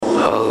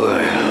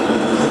Hallelujah.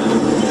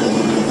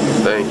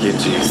 Thank you,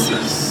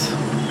 Jesus.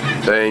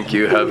 Thank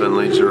you,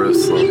 heavenly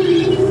Jerusalem.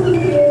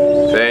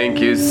 Thank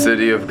you,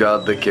 city of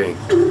God the King.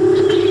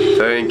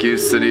 Thank you,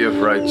 city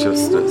of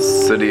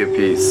righteousness, city of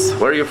peace.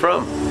 Where are you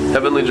from?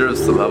 Heavenly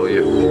Jerusalem, how are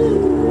you?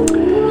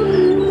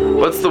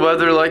 What's the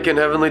weather like in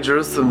heavenly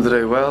Jerusalem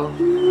today? Well,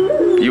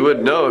 you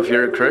would know if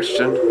you're a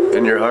Christian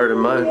in your heart and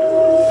mind,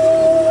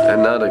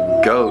 and not a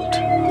goat,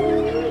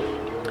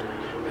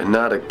 and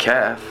not a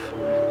calf.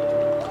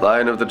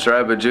 Lion of the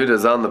tribe of Judah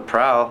is on the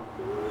prowl,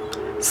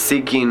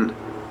 seeking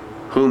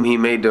whom he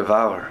may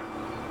devour.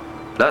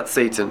 Not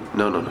Satan.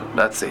 No,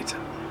 not Satan.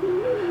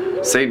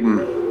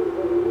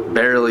 Satan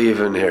barely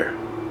even here.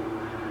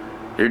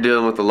 You're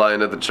dealing with the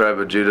Lion of the tribe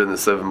of Judah and the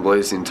 7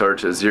 blazing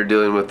torches. You're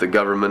dealing with the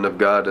government of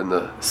God and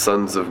the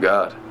sons of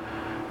God.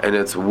 And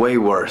it's way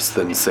worse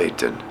than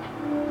Satan.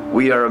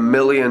 We are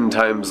 1,000,000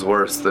 times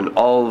worse than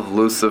all of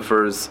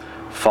Lucifer's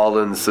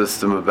fallen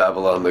system of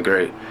Babylon the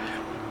Great.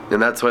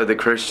 And that's why the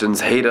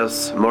Christians hate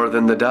us more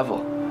than the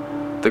devil.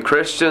 The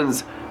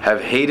Christians have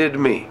hated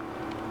me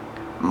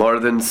more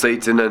than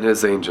Satan and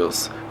his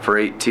angels for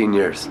 18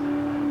 years.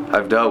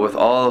 I've dealt with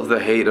all of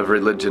the hate of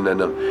religion in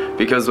them.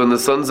 Because when the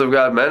sons of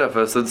God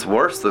manifest, it's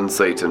worse than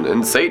Satan.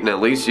 In Satan, at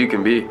least you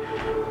can be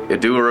a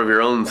doer of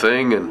your own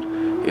thing and,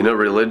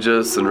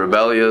 religious and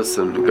rebellious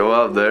and go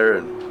out there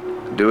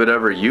and do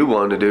whatever you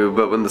want to do.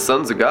 But when the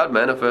sons of God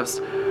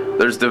manifest,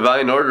 there's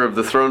divine order of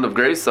the throne of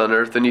grace on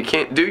earth, and you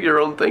can't do your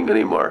own thing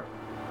anymore.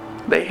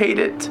 They hate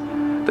it.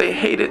 They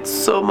hate it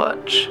so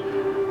much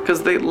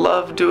because they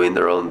love doing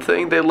their own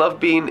thing. They love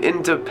being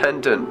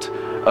independent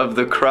of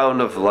the crown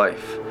of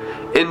life,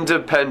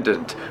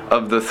 independent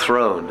of the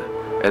throne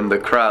and the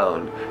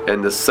crown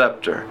and the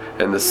scepter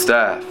and the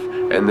staff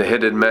and the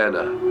hidden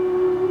manna.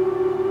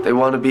 They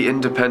want to be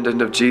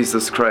independent of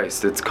Jesus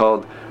Christ. It's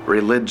called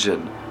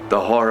religion, the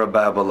whore of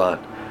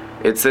Babylon.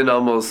 It's in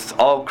almost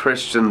all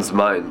Christians'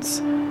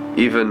 minds.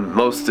 Even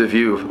most of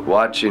you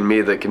watching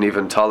me that can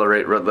even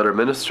tolerate Red Letter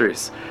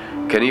Ministries,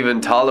 can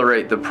even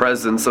tolerate the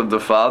presence of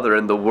the Father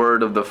and the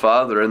Word of the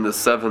Father and the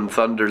 7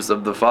 thunders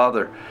of the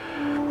Father.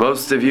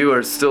 Most of you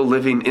are still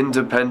living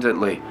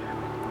independently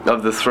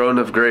of the throne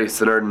of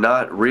grace and are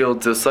not real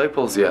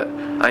disciples yet.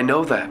 I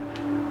know that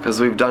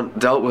because we've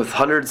dealt with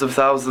hundreds of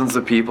thousands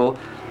of people.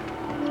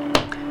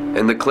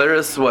 And the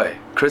clearest way,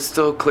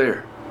 crystal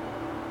clear,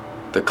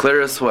 the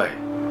clearest way,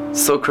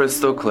 so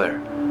crystal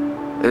clear,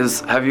 is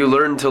have you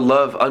learned to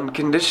love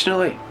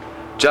unconditionally?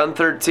 John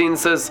 13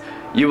 says,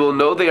 you will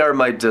know they are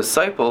my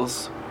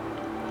disciples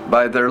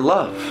by their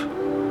love.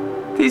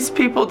 These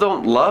people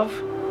don't love.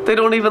 They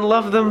don't even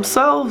love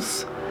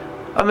themselves.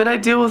 I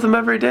deal with them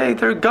every day.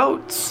 They're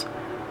goats.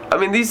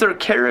 These are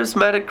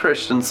charismatic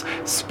Christians,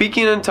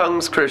 speaking in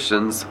tongues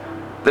Christians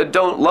that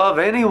don't love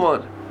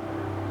anyone.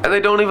 And they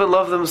don't even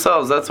love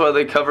themselves. That's why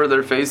they cover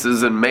their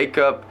faces in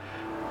makeup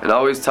and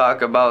always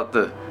talk about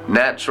the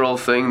natural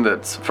thing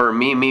that's for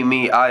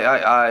me,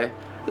 I.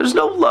 There's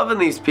no love in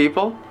these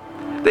people.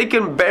 They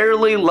can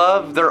barely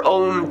love their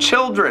own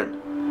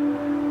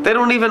children. They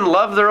don't even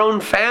love their own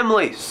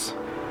families.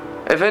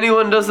 If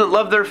anyone doesn't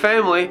love their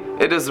family,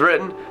 it is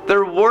written,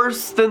 they're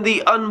worse than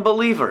the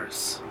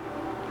unbelievers.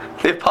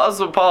 The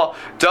Apostle Paul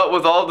dealt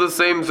with all the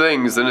same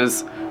things in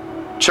his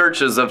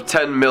churches of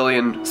 10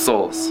 million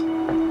souls.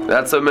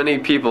 That's how many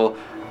people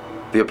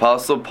the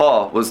Apostle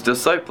Paul was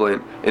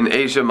discipling in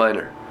Asia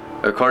Minor.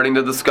 According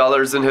to the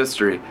scholars in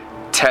history,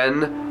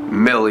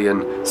 10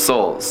 million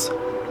souls.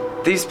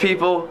 These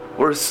people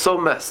were so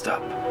messed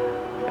up.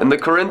 In the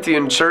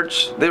Corinthian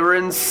church, they were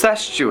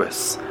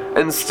incestuous.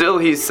 And still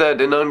he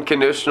said in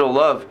unconditional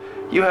love,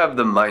 you have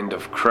the mind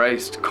of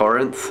Christ,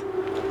 Corinth.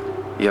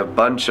 You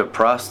bunch of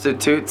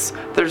prostitutes.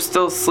 They're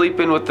still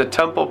sleeping with the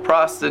temple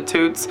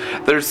prostitutes.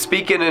 They're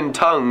speaking in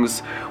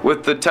tongues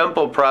with the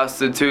temple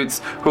prostitutes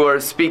who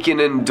are speaking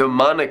in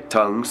demonic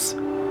tongues.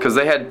 Because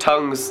they had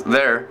tongues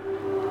there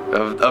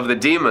of the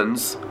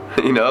demons,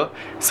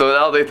 So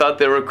now they thought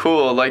they were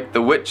cool, like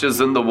the witches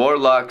and the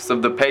warlocks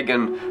of the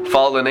pagan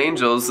fallen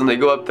angels. And they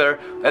go up there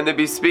and they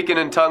be speaking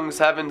in tongues,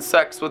 having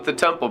sex with the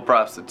temple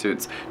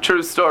prostitutes.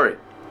 True story.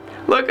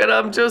 Look at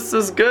I'm just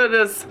as good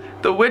as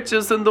the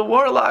witches and the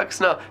warlocks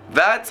now.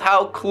 That's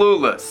how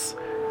clueless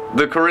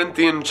the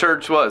Corinthian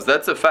church was.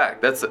 That's a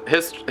fact. That's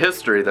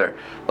history there.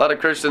 A lot of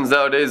Christians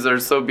nowadays are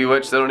so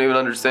bewitched they don't even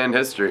understand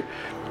history.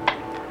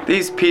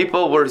 These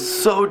people were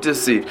so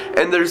deceived,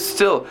 and there's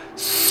still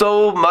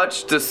so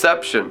much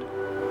deception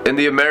in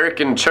the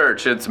American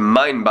church. It's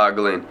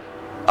mind-boggling.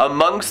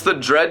 Amongst the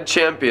dread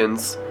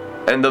champions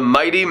and the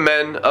mighty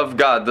men of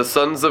God, the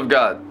sons of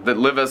God, that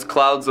live as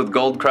clouds with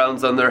gold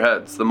crowns on their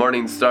heads, the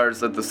morning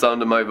stars at the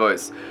sound of my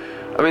voice.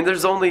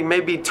 There's only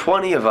maybe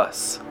 20 of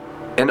us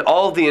in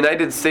all the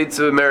United States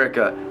of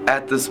America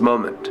at this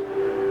moment.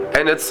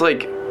 And it's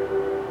like,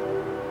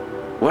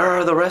 where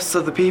are the rest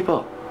of the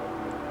people?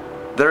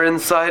 They're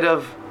inside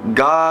of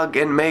Gog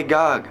and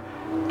Magog.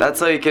 That's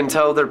how you can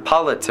tell their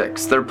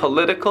politics. They're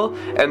political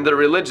and they're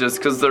religious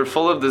because they're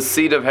full of the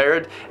seed of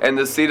Herod and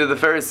the seed of the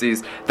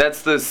Pharisees.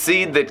 That's the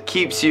seed that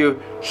keeps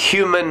you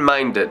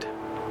human-minded.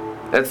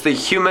 That's the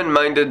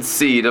human-minded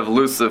seed of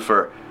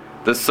Lucifer,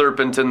 the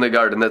serpent in the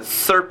garden. That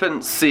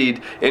serpent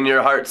seed in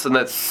your hearts and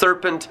that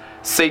serpent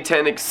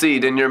satanic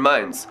seed in your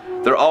minds.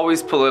 They're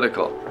always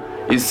political.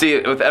 You see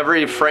it with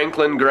every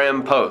Franklin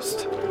Graham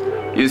post.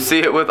 You see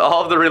it with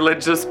all the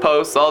religious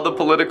posts, all the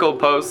political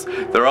posts.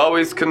 They're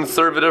always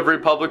conservative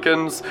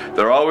Republicans.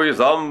 They're always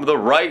on the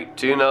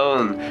right,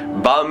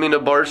 and bombing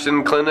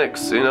abortion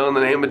clinics, in the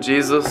name of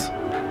Jesus.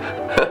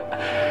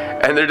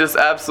 And they're just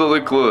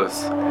absolutely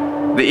clueless.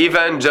 The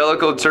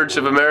Evangelical Church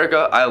of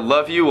America, I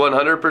love you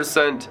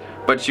 100%,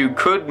 but you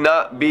could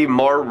not be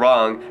more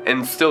wrong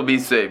and still be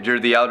saved. You're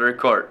the outer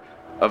court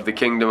of the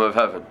kingdom of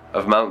heaven,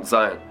 of Mount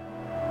Zion.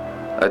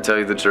 I tell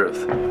you the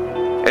truth.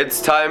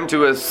 It's time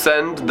to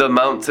ascend the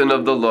mountain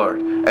of the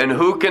Lord. And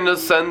who can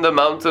ascend the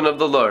mountain of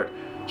the Lord?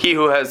 He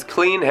who has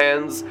clean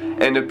hands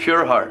and a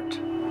pure heart,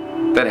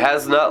 that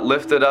has not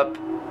lifted up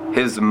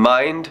his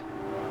mind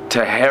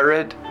to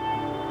Herod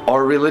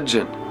or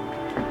religion,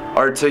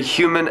 or to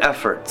human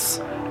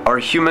efforts, or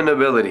human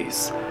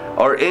abilities,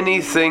 or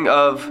anything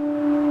of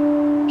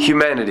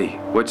humanity,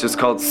 which is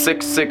called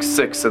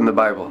 666 in the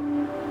Bible.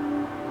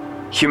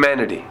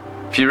 Humanity.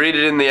 If you read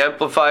it in the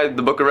Amplified,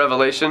 the book of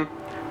Revelation,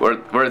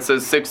 where it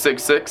says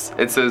 666,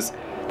 it says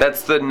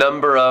that's the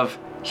number of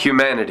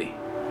humanity.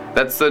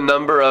 That's the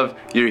number of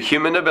your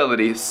human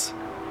abilities,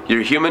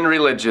 your human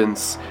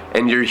religions,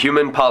 and your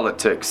human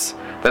politics.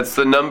 That's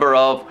the number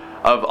of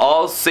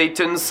all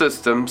Satan's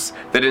systems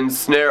that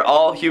ensnare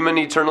all human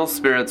eternal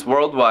spirits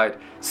worldwide.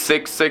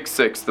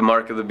 666, the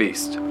mark of the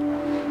beast.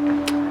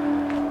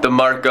 The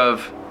mark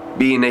of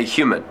being a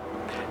human.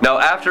 Now,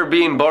 after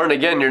being born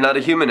again, you're not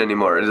a human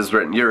anymore. It is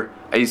written, you're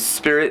a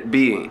spirit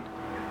being.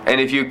 And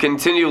if you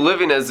continue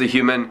living as a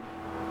human,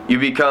 you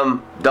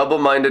become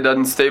double-minded,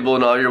 unstable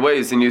in all your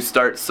ways, and you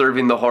start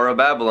serving the whore of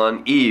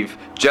Babylon, Eve,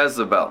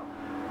 Jezebel.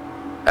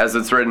 As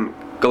it's written,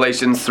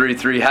 Galatians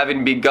 3:3,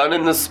 having begun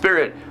in the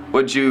spirit,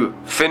 would you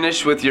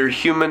finish with your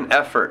human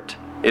effort?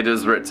 It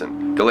is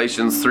written,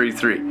 Galatians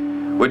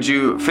 3:3. Would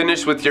you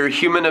finish with your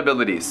human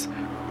abilities,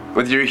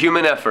 with your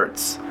human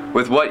efforts,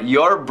 with what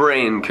your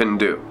brain can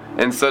do,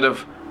 instead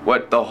of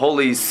what the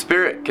Holy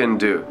Spirit can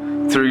do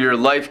through your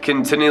life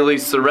continually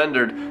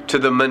surrendered to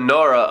the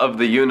menorah of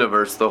the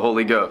universe, the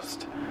Holy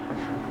Ghost,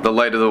 the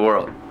light of the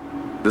world,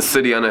 the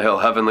city on a hill,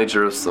 heavenly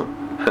Jerusalem.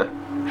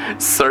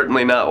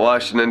 Certainly not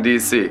Washington,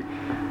 D.C.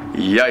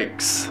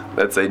 Yikes.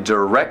 That's a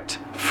direct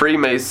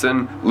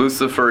Freemason,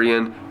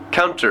 Luciferian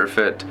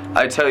counterfeit.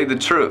 I tell you the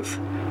truth.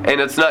 And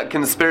it's not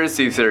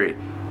conspiracy theory.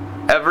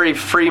 Every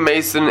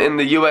Freemason in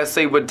the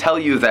USA would tell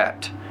you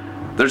that.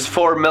 There's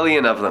 4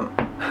 million of them.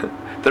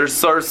 They're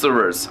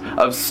sorcerers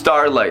of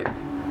starlight.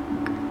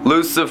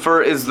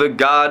 Lucifer is the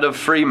god of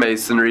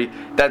Freemasonry.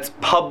 That's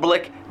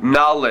public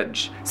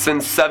knowledge.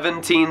 Since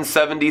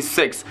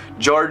 1776,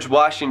 George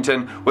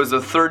Washington was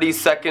a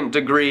 32nd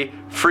degree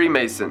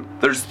Freemason.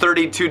 There's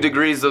 32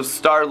 degrees of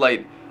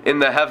starlight in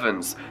the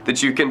heavens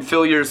that you can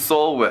fill your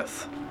soul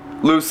with.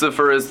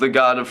 Lucifer is the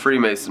god of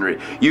Freemasonry.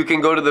 You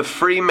can go to the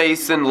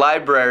Freemason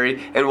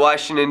Library in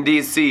Washington,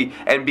 D.C.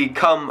 and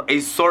become a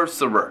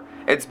sorcerer.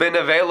 It's been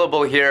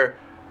available here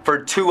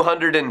for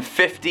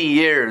 250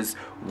 years.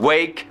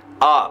 Wake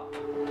up.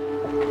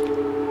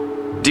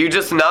 Do you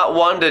just not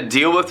want to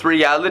deal with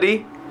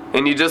reality?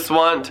 And you just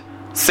want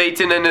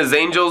Satan and his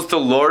angels to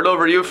lord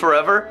over you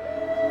forever?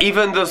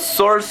 Even the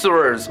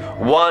sorcerers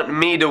want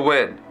me to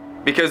win,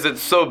 because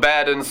it's so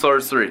bad in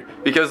sorcery,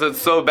 because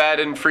it's so bad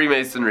in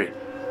Freemasonry.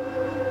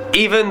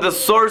 Even the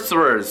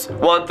sorcerers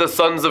want the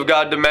sons of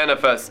God to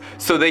manifest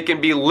so they can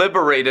be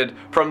liberated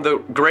from the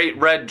great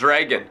red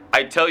dragon.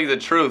 I tell you the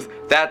truth,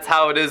 that's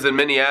how it is in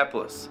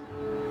Minneapolis.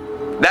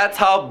 That's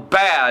how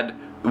bad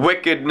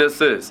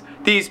wickedness is.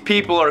 These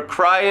people are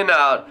crying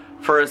out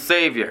for a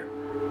Savior,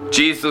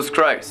 Jesus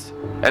Christ.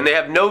 And they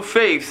have no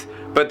faith,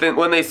 but then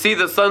when they see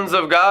the sons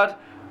of God,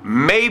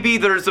 maybe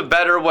there's a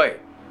better way.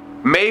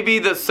 Maybe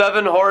the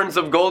 7 horns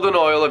of golden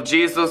oil of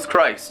Jesus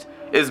Christ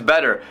is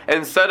better.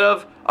 Instead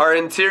of our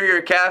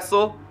interior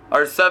castle,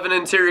 our 7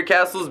 interior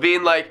castles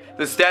being like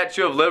the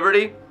Statue of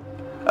Liberty,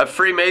 a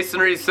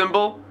Freemasonry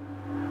symbol,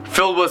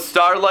 filled with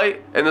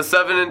starlight, and the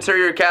 7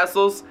 interior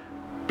castles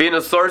being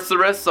a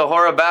sorceress, a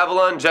whore of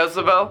Babylon,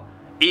 Jezebel,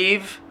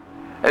 Eve,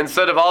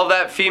 instead of all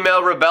that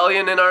female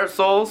rebellion in our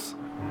souls,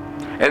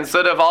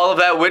 instead of all of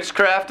that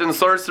witchcraft and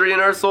sorcery in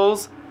our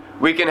souls,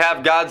 we can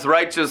have God's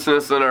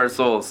righteousness in our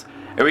souls,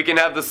 and we can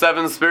have the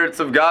 7 spirits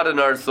of God in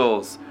our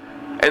souls.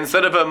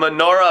 Instead of a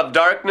menorah of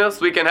darkness,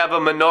 we can have a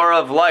menorah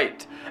of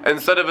light.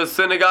 Instead of a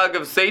synagogue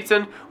of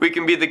Satan, we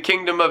can be the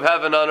kingdom of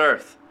heaven on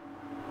earth.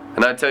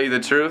 And I tell you the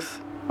truth,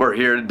 we're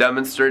here to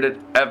demonstrate it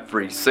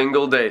every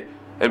single day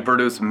and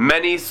produce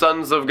many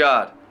sons of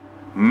God,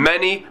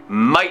 many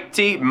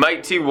mighty,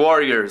 mighty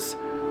warriors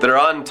that are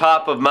on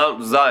top of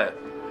Mount Zion,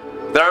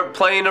 that aren't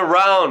playing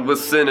around with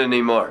sin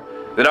anymore,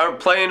 that aren't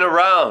playing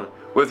around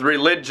with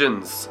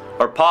religions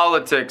or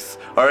politics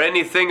or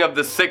anything of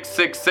the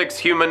 666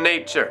 human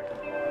nature.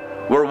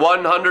 We're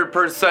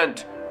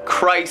 100%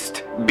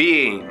 Christ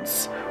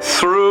beings,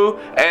 through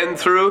and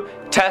through,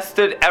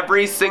 tested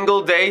every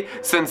single day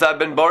since I've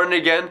been born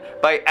again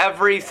by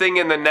everything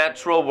in the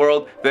natural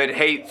world that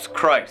hates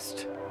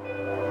Christ.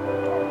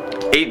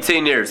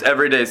 18 years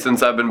every day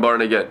since I've been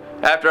born again.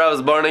 After I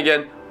was born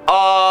again,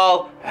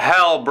 all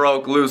hell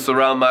broke loose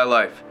around my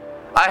life.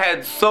 I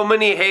had so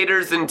many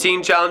haters in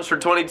Teen Challenge for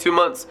 22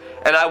 months,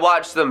 and I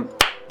watched them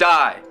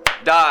die,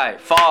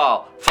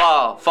 fall.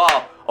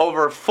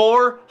 Over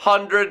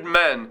 400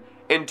 men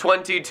in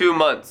 22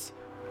 months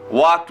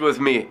walked with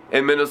me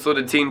in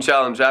Minnesota Teen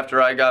Challenge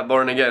after I got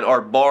born again,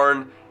 or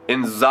born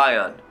in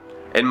Zion.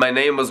 And my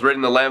name was written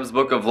in the Lamb's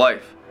Book of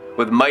Life,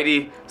 with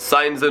mighty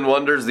signs and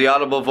wonders, the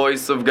audible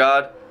voice of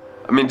God.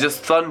 I mean,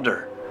 just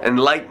thunder and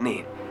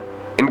lightning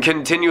and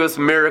continuous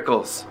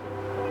miracles,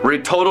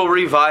 total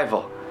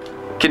revival,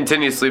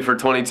 continuously for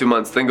 22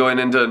 months. Then going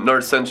into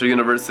North Central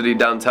University,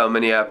 downtown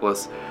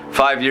Minneapolis.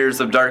 5 years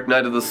of dark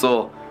night of the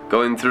soul,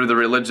 going through the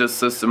religious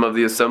system of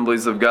the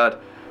Assemblies of God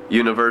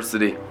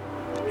University.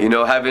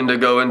 Having to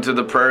go into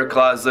the prayer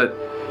closet,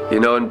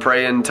 and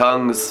pray in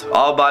tongues,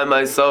 all by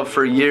myself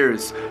for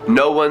years.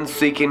 No one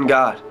seeking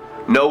God,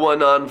 no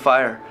one on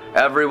fire.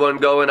 Everyone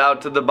going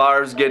out to the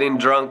bars, getting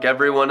drunk.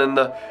 Everyone in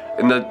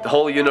the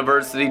whole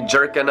university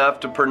jerking off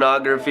to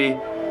pornography,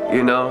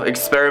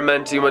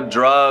 experimenting with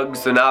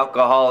drugs and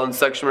alcohol and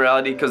sexual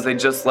morality because they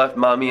just left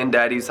mommy and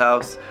daddy's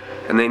house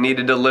and they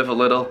needed to live a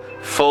little,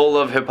 full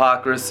of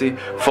hypocrisy,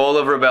 full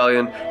of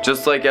rebellion,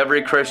 just like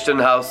every Christian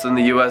house in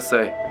the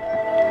USA.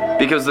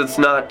 Because it's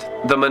not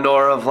the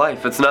menorah of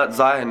life. It's not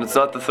Zion. It's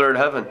not the third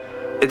heaven.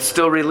 It's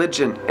still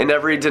religion in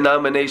every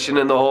denomination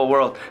in the whole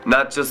world.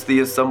 Not just the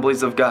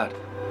Assemblies of God.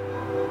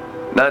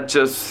 Not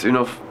just,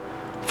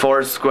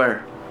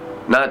 Foursquare.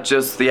 Not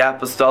just the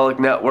apostolic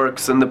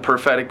networks and the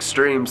prophetic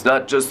streams.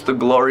 Not just the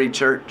Glory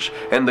Church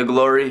and the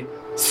Glory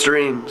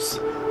streams.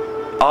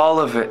 All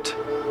of it.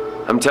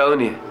 I'm telling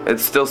you,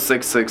 it's still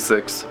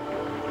 666.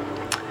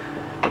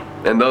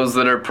 And those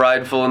that are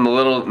prideful in the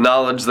little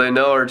knowledge they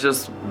know are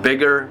just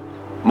bigger,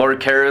 more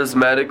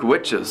charismatic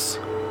witches.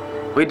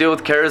 We deal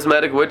with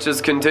charismatic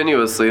witches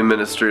continuously in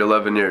ministry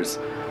 11 years.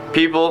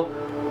 People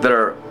that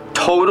are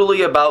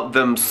totally about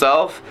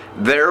themselves,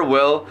 their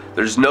will.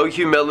 There's no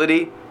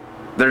humility.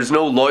 There's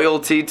no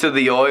loyalty to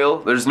the oil.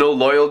 There's no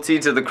loyalty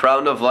to the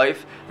crown of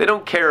life. They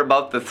don't care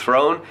about the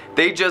throne.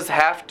 They just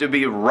have to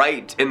be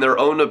right in their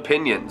own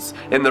opinions,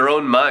 in their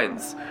own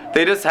minds.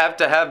 They just have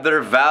to have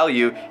their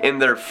value in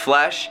their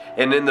flesh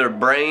and in their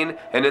brain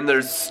and in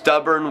their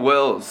stubborn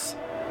wills.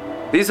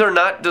 These are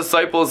not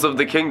disciples of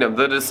the kingdom.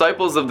 The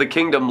disciples of the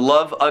kingdom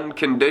love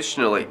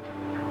unconditionally.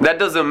 That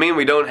doesn't mean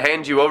we don't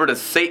hand you over to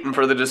Satan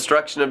for the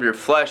destruction of your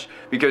flesh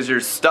because you're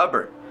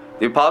stubborn.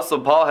 The Apostle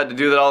Paul had to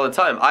do that all the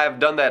time. I have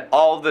done that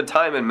all the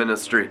time in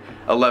ministry,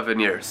 11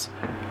 years.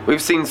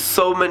 We've seen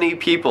so many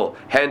people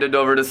handed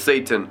over to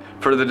Satan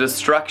for the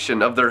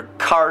destruction of their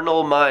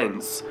carnal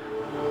minds.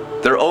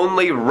 They're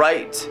only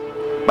right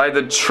by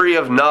the tree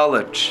of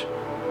knowledge.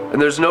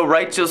 And there's no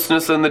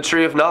righteousness in the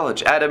tree of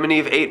knowledge. Adam and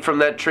Eve ate from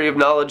that tree of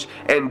knowledge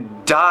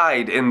and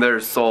died in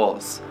their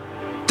souls.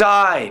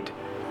 Died.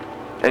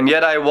 And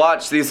yet I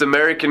watch these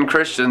American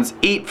Christians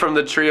eat from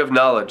the tree of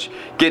knowledge,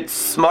 get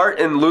smart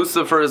in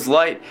Lucifer's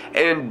light,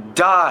 and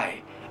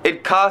die.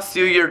 It costs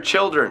you your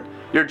children.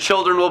 Your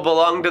children will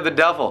belong to the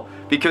devil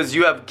because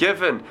you have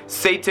given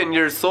Satan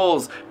your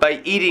souls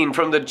by eating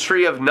from the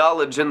tree of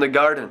knowledge in the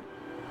garden.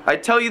 I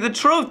tell you the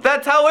truth,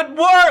 that's how it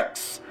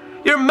works.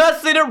 You're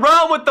messing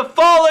around with the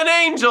fallen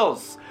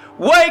angels.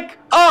 Wake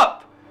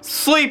up,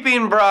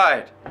 sleeping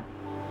bride.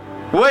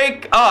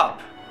 Wake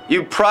up,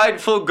 you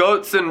prideful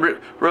goats and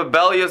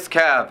rebellious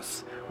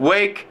calves.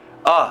 Wake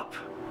up.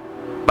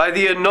 By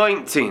the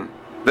anointing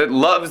that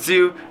loves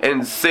you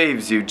and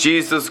saves you,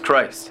 Jesus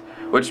Christ,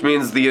 which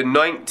means the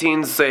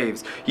anointing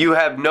saves. You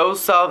have no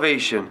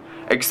salvation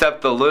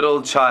except the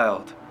little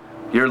child,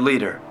 your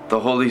leader,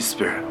 the Holy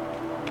Spirit.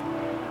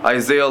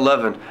 Isaiah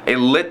 11, a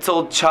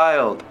little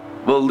child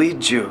will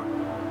lead you,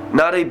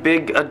 not a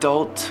big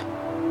adult.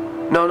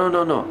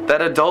 No.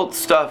 That adult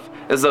stuff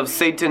is of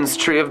Satan's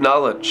tree of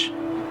knowledge.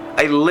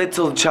 A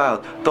little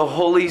child. The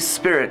Holy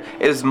Spirit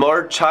is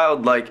more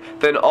childlike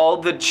than all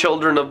the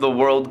children of the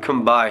world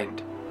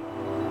combined.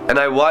 And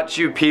I watch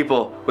you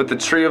people with the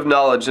tree of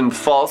knowledge and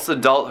false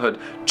adulthood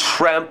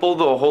trample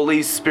the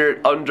Holy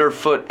Spirit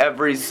underfoot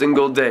every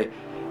single day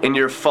in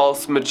your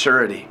false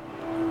maturity.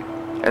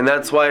 And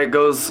that's why it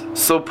goes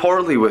so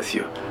poorly with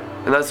you.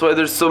 And that's why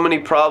there's so many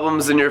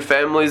problems in your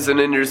families and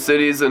in your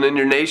cities and in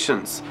your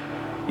nations.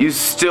 You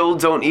still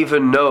don't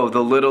even know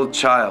the little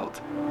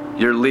child,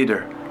 your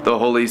leader, the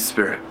Holy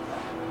Spirit.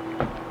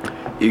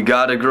 You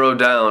gotta grow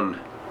down.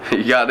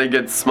 You gotta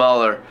get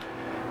smaller.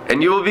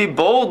 And you will be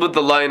bold with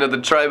the Lion of the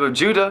tribe of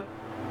Judah.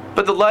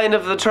 But the Lion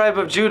of the tribe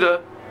of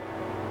Judah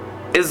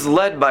is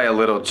led by a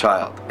little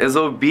child, is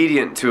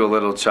obedient to a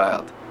little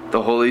child,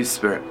 the Holy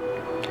Spirit.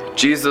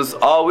 Jesus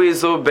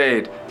always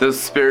obeyed the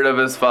Spirit of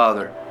his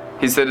Father.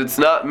 He said, it's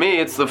not me,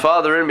 it's the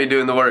Father in me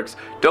doing the works.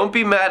 Don't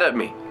be mad at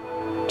me.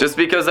 Just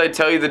because I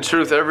tell you the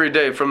truth every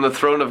day from the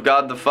throne of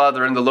God the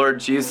Father and the Lord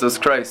Jesus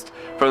Christ,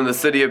 from the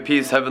city of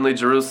peace, heavenly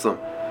Jerusalem.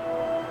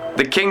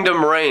 The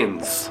kingdom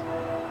reigns.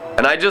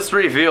 And I just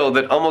revealed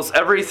that almost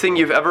everything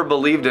you've ever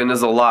believed in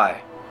is a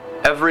lie.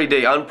 Every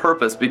day on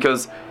purpose,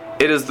 because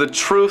it is the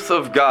truth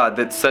of God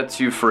that sets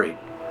you free.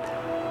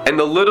 And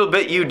the little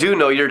bit you do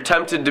know, you're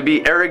tempted to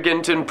be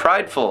arrogant and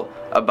prideful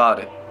about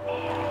it.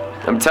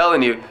 I'm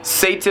telling you,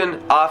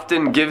 Satan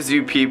often gives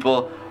you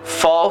people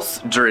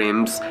false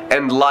dreams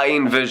and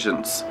lying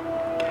visions.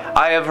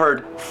 I have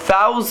heard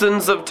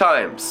thousands of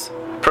times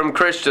from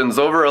Christians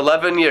over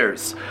 11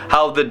 years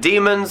how the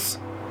demons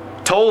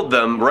told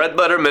them Red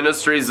Letter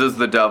Ministries is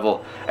the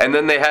devil, and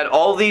then they had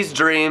all these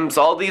dreams,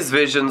 all these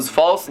visions,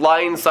 false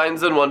lying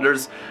signs and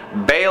wonders,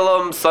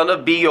 Balaam, son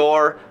of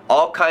Beor,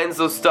 all kinds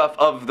of stuff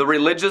of the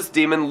religious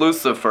demon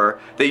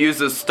Lucifer that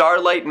uses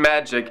starlight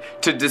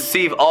magic to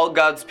deceive all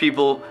God's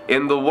people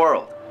in the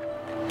world.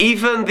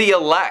 Even the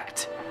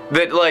elect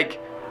that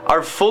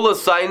are full of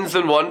signs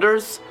and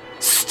wonders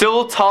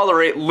still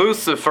tolerate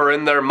Lucifer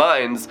in their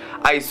minds.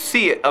 I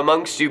see it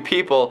amongst you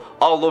people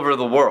all over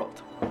the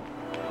world.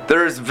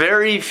 There's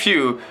very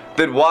few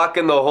that walk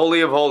in the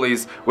Holy of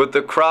Holies with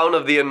the crown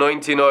of the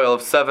anointing oil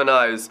of 7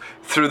 eyes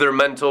through their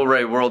mental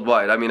ray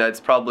worldwide. I mean, it's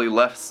probably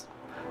less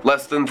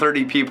than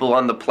 30 people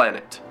on the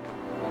planet.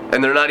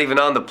 And they're not even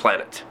on the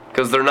planet,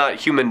 because they're not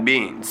human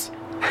beings.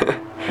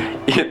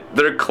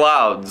 They're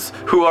clouds.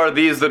 Who are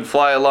these that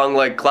fly along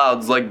like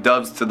clouds, like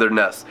doves to their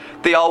nests?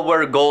 They all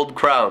wear gold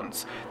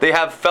crowns. They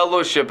have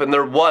fellowship and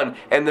they're one,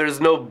 and there's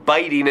no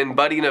biting and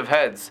butting of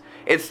heads.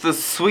 It's the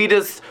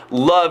sweetest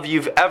love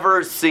you've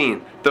ever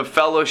seen, the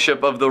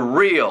fellowship of the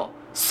real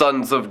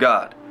sons of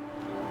God.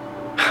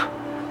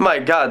 My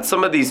God,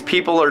 some of these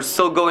people are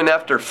still going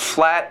after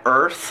flat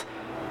earth.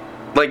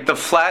 Like the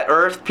flat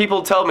earth,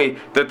 people tell me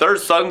that they're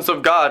sons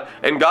of God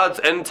and God's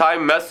end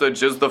time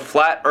message is the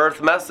flat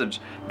earth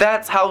message.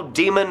 That's how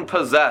demon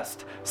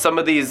possessed some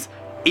of these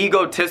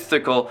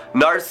egotistical,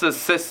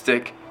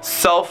 narcissistic,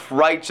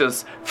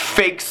 self-righteous,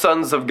 fake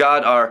sons of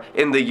God are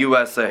in the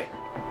USA.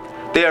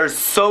 They are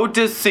so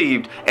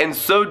deceived and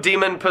so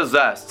demon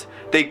possessed,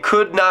 they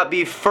could not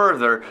be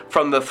further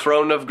from the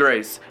throne of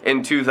grace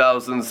in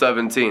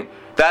 2017.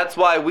 That's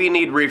why we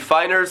need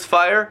refiner's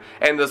fire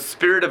and the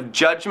spirit of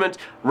judgment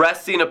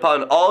resting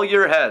upon all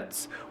your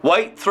heads.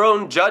 White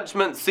throne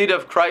judgment seat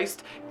of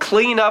Christ,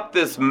 clean up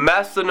this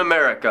mess in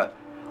America.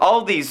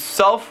 All these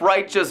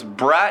self-righteous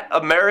brat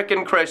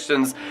American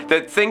Christians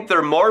that think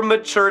they're more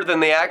mature than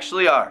they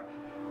actually are.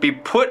 Be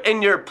put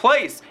in your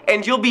place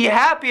and you'll be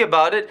happy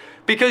about it,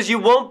 because you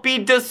won't be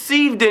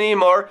deceived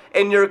anymore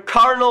in your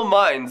carnal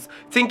minds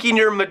thinking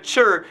you're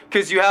mature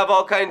because you have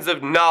all kinds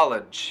of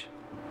knowledge.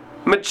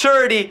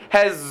 Maturity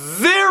has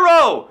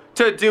 0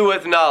 to do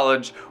with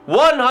knowledge,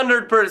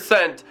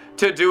 100%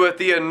 to do with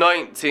the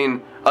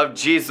anointing of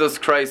Jesus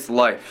Christ's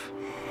life.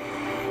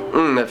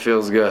 That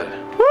feels good.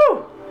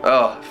 Woo!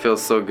 Oh, it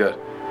feels so good.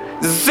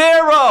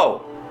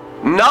 0!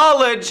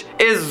 Knowledge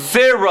is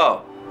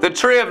 0. The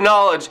tree of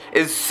knowledge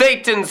is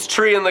Satan's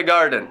tree in the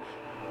garden.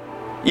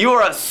 You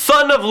are a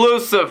son of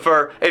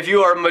Lucifer if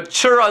you are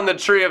mature on the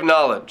tree of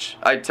knowledge.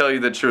 I tell you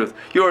the truth.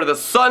 You are the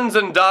sons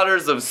and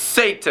daughters of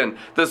Satan,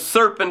 the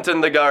serpent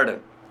in the garden.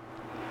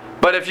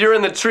 But if you're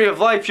in the tree of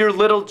life, you're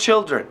little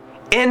children.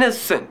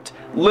 Innocent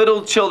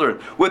little children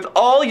with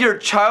all your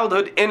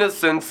childhood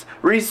innocence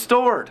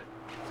restored.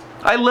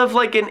 I live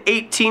like an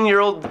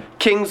 18-year-old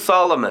King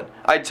Solomon.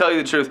 I tell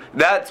you the truth.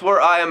 That's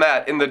where I am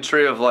at in the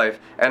tree of life.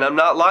 And I'm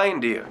not lying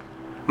to you.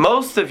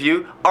 Most of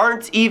you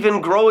aren't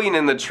even growing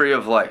in the tree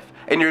of life.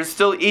 And you're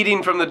still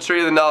eating from the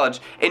tree of the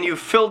knowledge. And you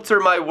filter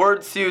my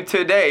words to you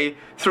today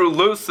through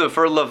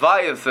Lucifer,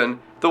 Leviathan,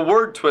 the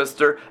word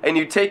twister. And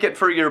you take it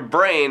for your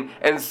brain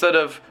instead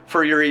of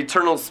for your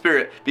eternal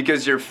spirit.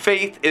 Because your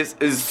faith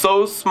is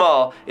so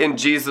small in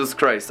Jesus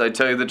Christ. I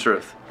tell you the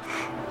truth.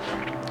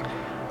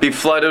 Be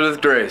flooded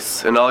with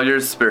grace in all your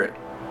spirit,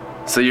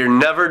 so you're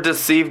never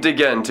deceived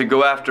again to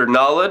go after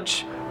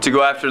knowledge, to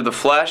go after the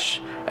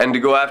flesh, and to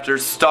go after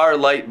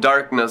starlight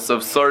darkness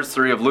of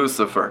sorcery of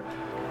Lucifer.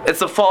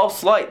 It's a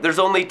false light. There's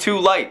only 2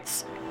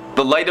 lights,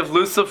 the light of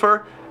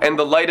Lucifer and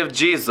the light of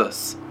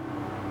Jesus.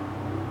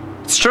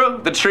 It's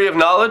true, the tree of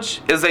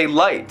knowledge is a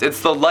light.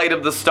 It's the light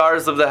of the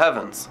stars of the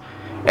heavens.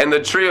 And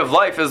the tree of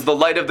life is the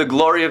light of the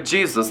glory of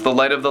Jesus, the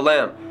light of the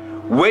Lamb.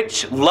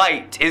 Which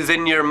light is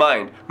in your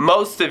mind?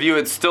 Most of you,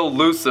 it's still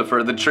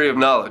Lucifer, the tree of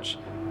knowledge.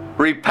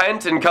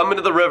 Repent and come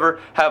into the river,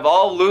 have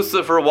all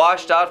Lucifer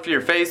washed out for your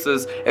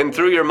faces and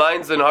through your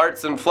minds and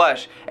hearts and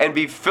flesh, and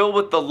be filled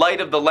with the light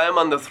of the Lamb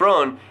on the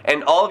throne,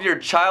 and all of your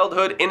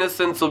childhood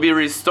innocence will be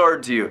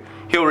restored to you.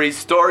 He'll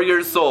restore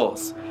your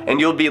souls, and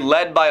you'll be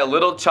led by a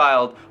little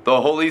child,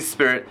 the Holy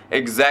Spirit,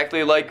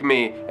 exactly like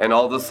me and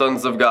all the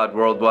sons of God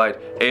worldwide.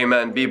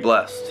 Amen. Be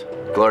blessed.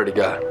 Glory to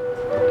God.